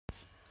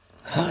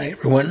Hi,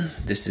 everyone.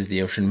 This is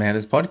the Ocean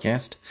Matters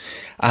podcast.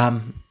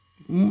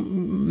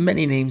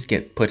 Many names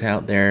get put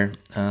out there,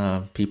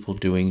 people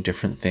doing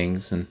different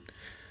things and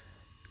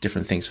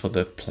different things for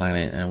the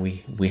planet. And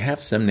we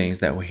have some names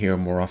that we hear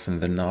more often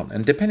than not.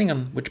 And depending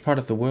on which part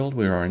of the world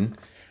we are in,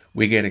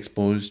 we get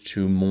exposed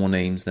to more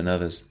names than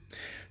others.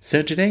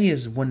 So today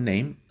is one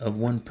name of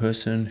one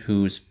person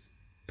who's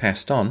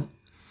passed on.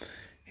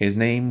 His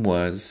name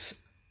was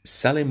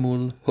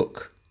Saleemul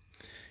Huq.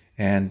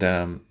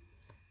 And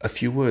a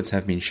few words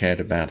have been shared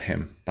about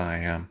him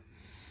by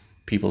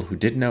people who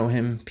did know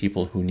him,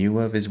 people who knew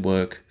of his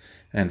work,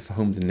 and for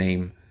whom the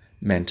name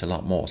meant a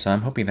lot more. So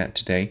I'm hoping that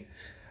today,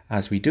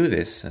 as we do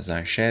this, as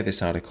I share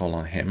this article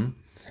on him,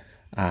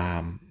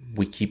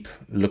 we keep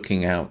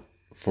looking out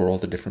for all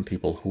the different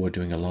people who are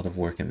doing a lot of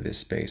work in this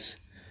space.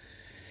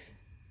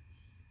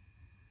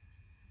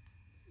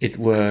 It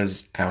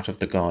was out of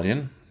The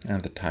Guardian,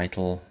 and the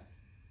title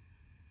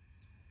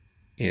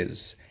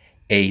is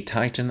 "A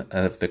Titan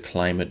of the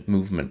Climate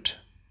Movement,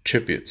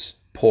 Tributes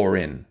Pour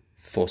In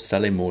for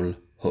Saleemul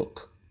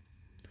Huq."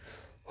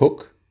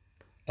 Huq,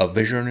 a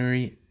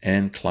visionary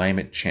and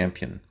climate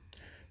champion,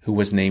 who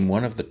was named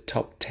one of the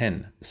top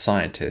 10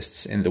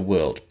 scientists in the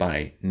world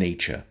by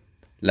Nature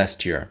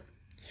last year.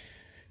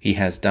 He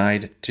has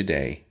died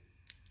today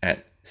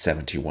at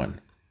 71.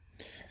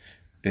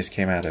 This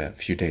came out a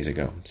few days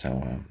ago,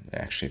 so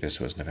actually this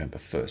was November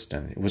 1st,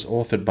 and it was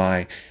authored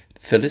by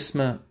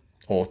Taslima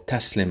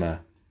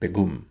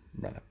Begum,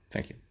 rather.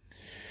 Thank you.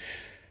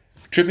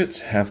 Tributes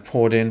have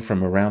poured in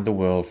from around the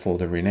world for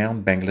the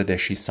renowned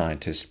Bangladeshi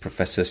scientist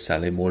Professor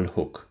Saleemul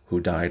Huq,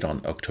 who died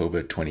on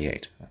October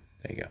 28.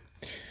 There you go.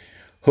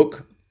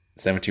 Huq,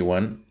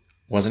 71,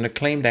 was an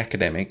acclaimed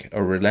academic,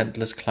 a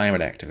relentless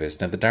climate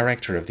activist, and the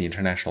director of the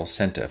International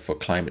Center for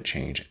Climate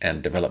Change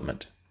and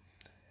Development,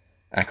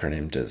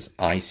 acronymed as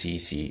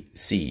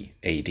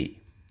ICCCAD,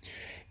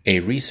 a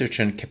research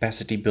and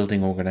capacity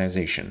building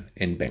organization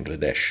in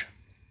Bangladesh.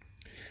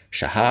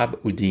 Shahab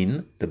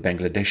Uddin, the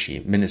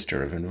Bangladeshi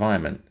Minister of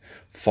Environment,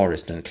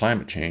 Forest and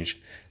Climate Change,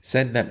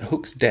 said that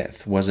Huq's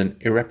death was an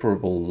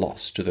irreparable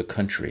loss to the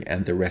country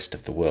and the rest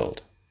of the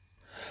world.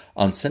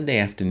 On Sunday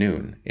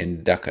afternoon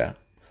in Dhaka,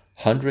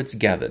 hundreds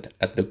gathered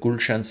at the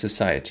Gulshan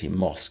Society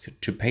Mosque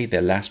to pay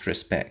their last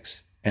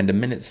respects, and a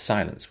minute's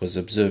silence was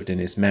observed in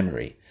his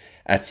memory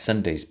at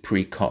Sunday's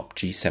pre-COP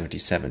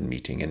G77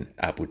 meeting in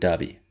Abu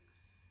Dhabi.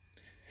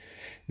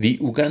 The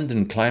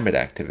Ugandan climate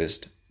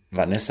activist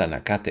Vanessa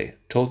Nakate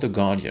told The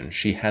Guardian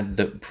she had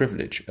the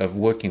privilege of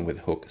working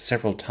with Huq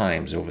several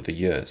times over the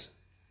years.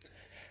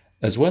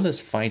 As well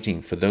as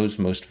fighting for those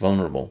most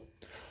vulnerable,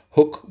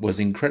 Huq was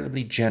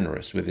incredibly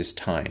generous with his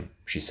time,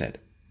 she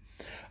said.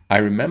 I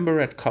remember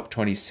at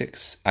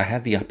COP26 I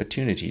had the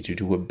opportunity to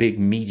do a big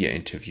media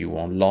interview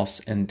on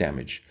loss and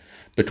damage,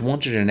 but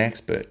wanted an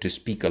expert to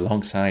speak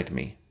alongside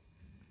me.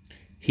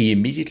 He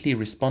immediately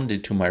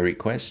responded to my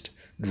request,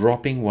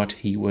 dropping what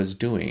he was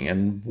doing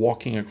and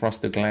walking across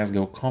the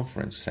Glasgow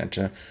Conference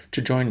Centre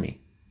to join me.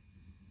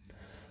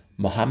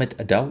 Mohamed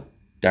Adaw,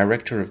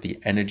 director of the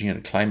energy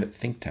and climate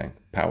think tank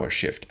Power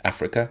Shift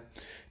Africa,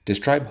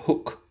 described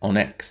Huq on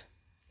X,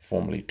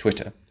 formerly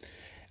Twitter,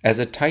 as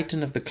a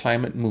titan of the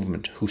climate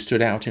movement who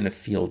stood out in a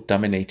field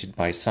dominated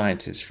by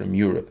scientists from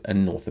Europe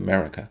and North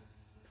America.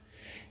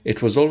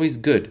 It was always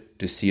good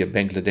to see a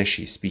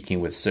Bangladeshi speaking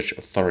with such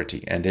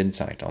authority and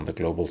insight on the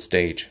global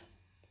stage.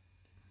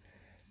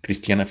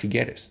 Cristiana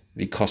Figueres,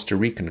 the Costa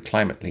Rican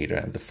climate leader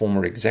and the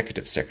former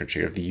executive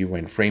secretary of the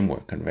UN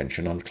Framework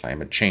Convention on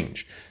Climate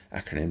Change,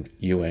 acronymed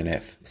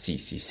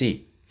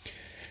UNFCCC,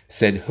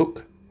 said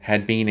Huq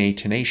had been a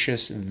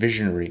tenacious,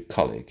 visionary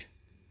colleague.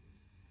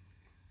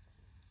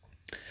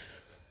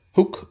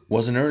 Huq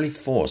was an early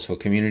force for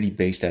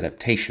community-based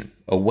adaptation,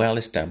 a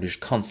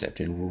well-established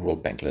concept in rural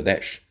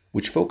Bangladesh,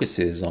 which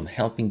focuses on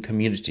helping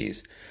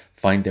communities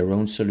find their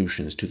own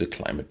solutions to the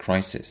climate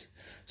crisis,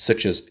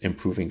 such as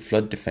improving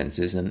flood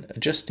defenses and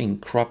adjusting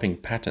cropping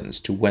patterns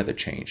to weather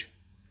change.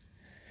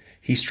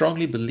 He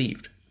strongly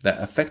believed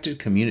that affected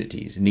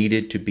communities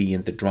needed to be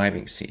in the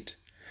driving seat,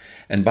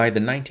 and by the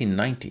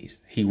 1990s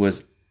he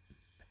was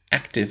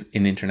active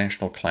in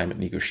international climate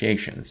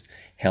negotiations,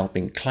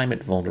 helping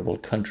climate-vulnerable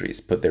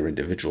countries put their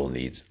individual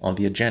needs on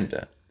the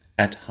agenda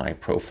at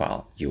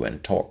high-profile UN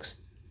talks.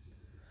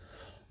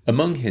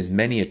 Among his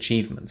many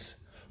achievements,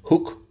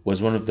 Huq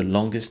was one of the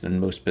longest and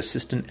most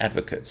persistent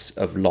advocates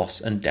of loss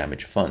and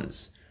damage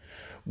funds,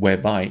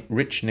 whereby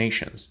rich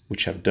nations,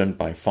 which have done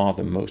by far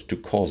the most to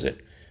cause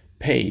it,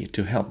 pay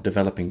to help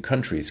developing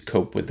countries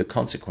cope with the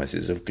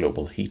consequences of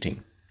global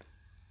heating.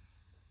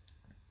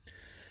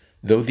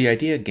 Though the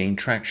idea gained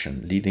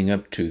traction leading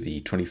up to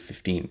the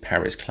 2015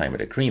 Paris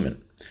Climate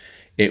Agreement,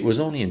 it was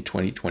only in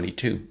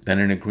 2022 that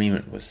an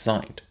agreement was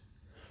signed.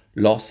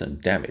 Loss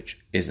and damage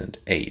isn't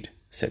aid,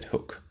 said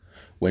Huq.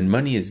 When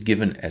money is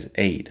given as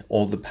aid,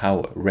 all the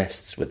power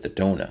rests with the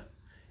donor.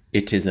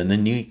 It is an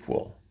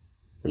unequal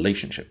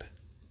relationship.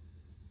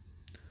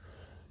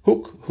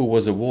 Huq, who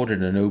was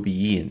awarded an OBE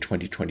in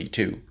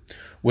 2022,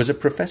 was a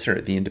professor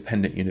at the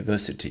Independent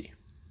University,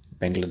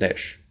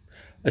 Bangladesh,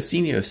 a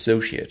senior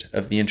associate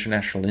of the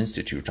International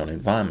Institute on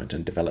Environment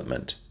and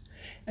Development,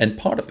 and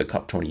part of the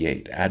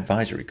COP28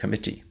 Advisory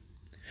Committee.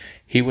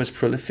 He was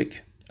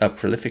a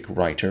prolific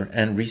writer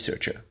and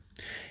researcher,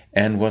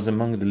 and was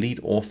among the lead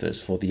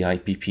authors for the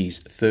IPP's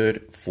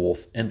third,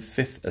 fourth, and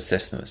fifth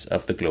assessments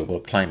of the global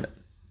climate.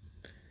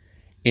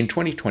 In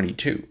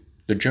 2022,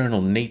 the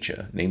journal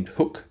Nature named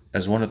Huq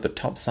as one of the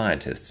top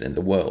scientists in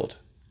the world.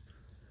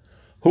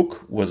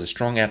 Huq was a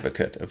strong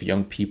advocate of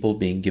young people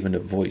being given a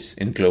voice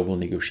in global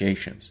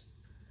negotiations.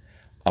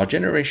 Our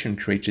generation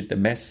created the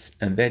mess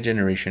and their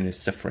generation is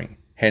suffering,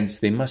 hence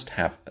they must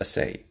have a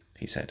say,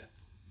 he said.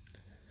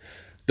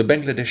 The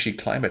Bangladeshi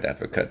climate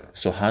advocate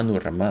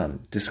Sohanur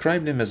Rahman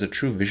described him as a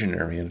true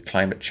visionary and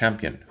climate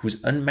champion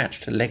whose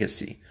unmatched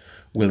legacy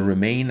will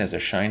remain as a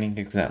shining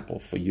example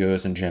for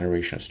years and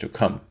generations to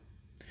come.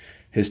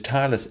 His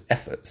tireless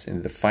efforts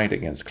in the fight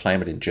against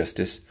climate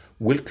injustice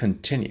will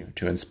continue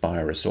to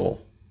inspire us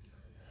all.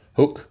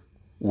 Huq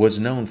was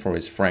known for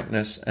his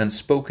frankness and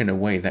spoke in a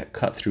way that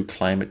cut through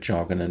climate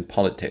jargon and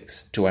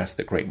politics to ask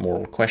the great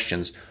moral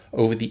questions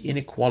over the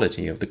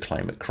inequality of the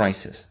climate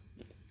crisis.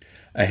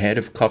 Ahead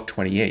of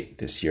COP28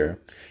 this year,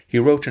 he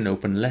wrote an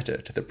open letter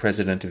to the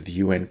president of the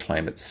UN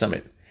Climate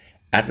Summit,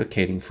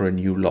 advocating for a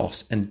new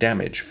loss and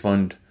damage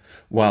fund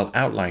while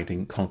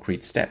outlining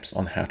concrete steps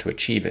on how to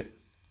achieve it.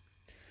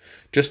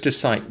 Just to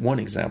cite one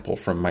example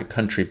from my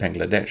country,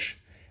 Bangladesh,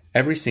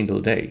 every single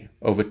day,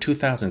 over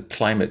 2,000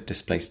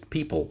 climate-displaced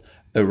people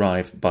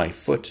arrive by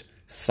foot,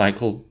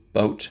 cycle,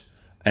 boat,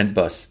 and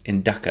bus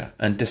in Dhaka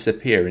and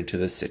disappear into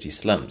the city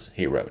slums,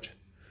 he wrote.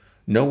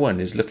 No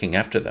one is looking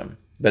after them,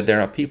 but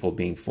there are people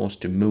being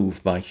forced to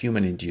move by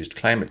human-induced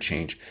climate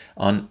change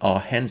and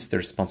are hence the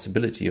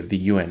responsibility of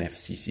the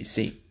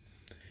UNFCCC.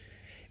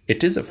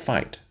 It is a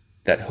fight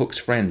that Huq's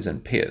friends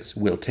and peers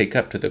will take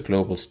up to the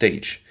global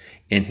stage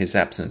in his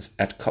absence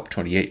at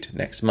COP28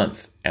 next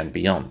month and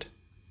beyond.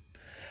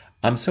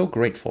 I'm so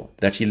grateful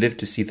that he lived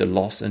to see the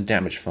Loss and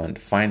Damage Fund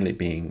finally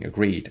being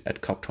agreed at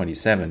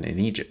COP27 in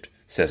Egypt,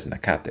 says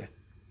Nakate.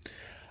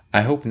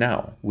 I hope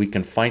now we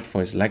can fight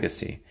for his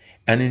legacy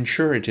and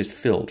ensure it is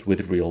filled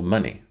with real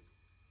money.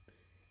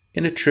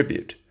 In a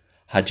tribute,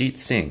 Harjeet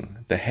Singh,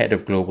 the head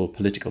of global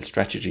political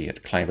strategy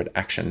at Climate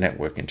Action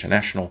Network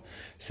International,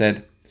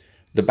 said,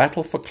 "The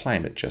battle for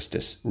climate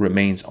justice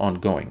remains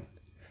ongoing.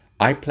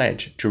 I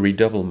pledge to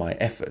redouble my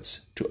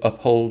efforts to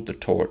uphold the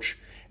torch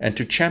and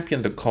to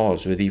champion the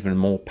cause with even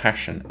more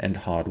passion and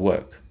hard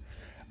work.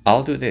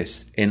 I'll do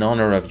this in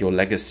honor of your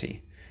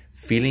legacy,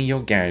 feeling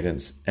your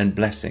guidance and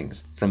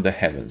blessings from the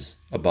heavens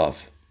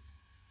above."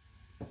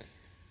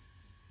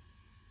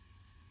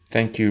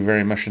 Thank you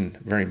very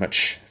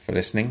much for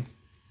listening.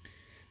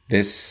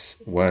 This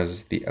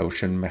was the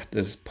Ocean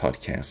Matters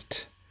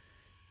podcast.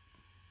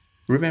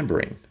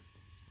 Remembering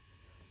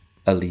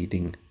a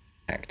leading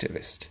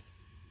activist.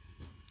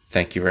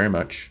 Thank you very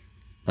much.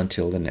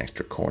 Until the next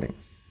recording.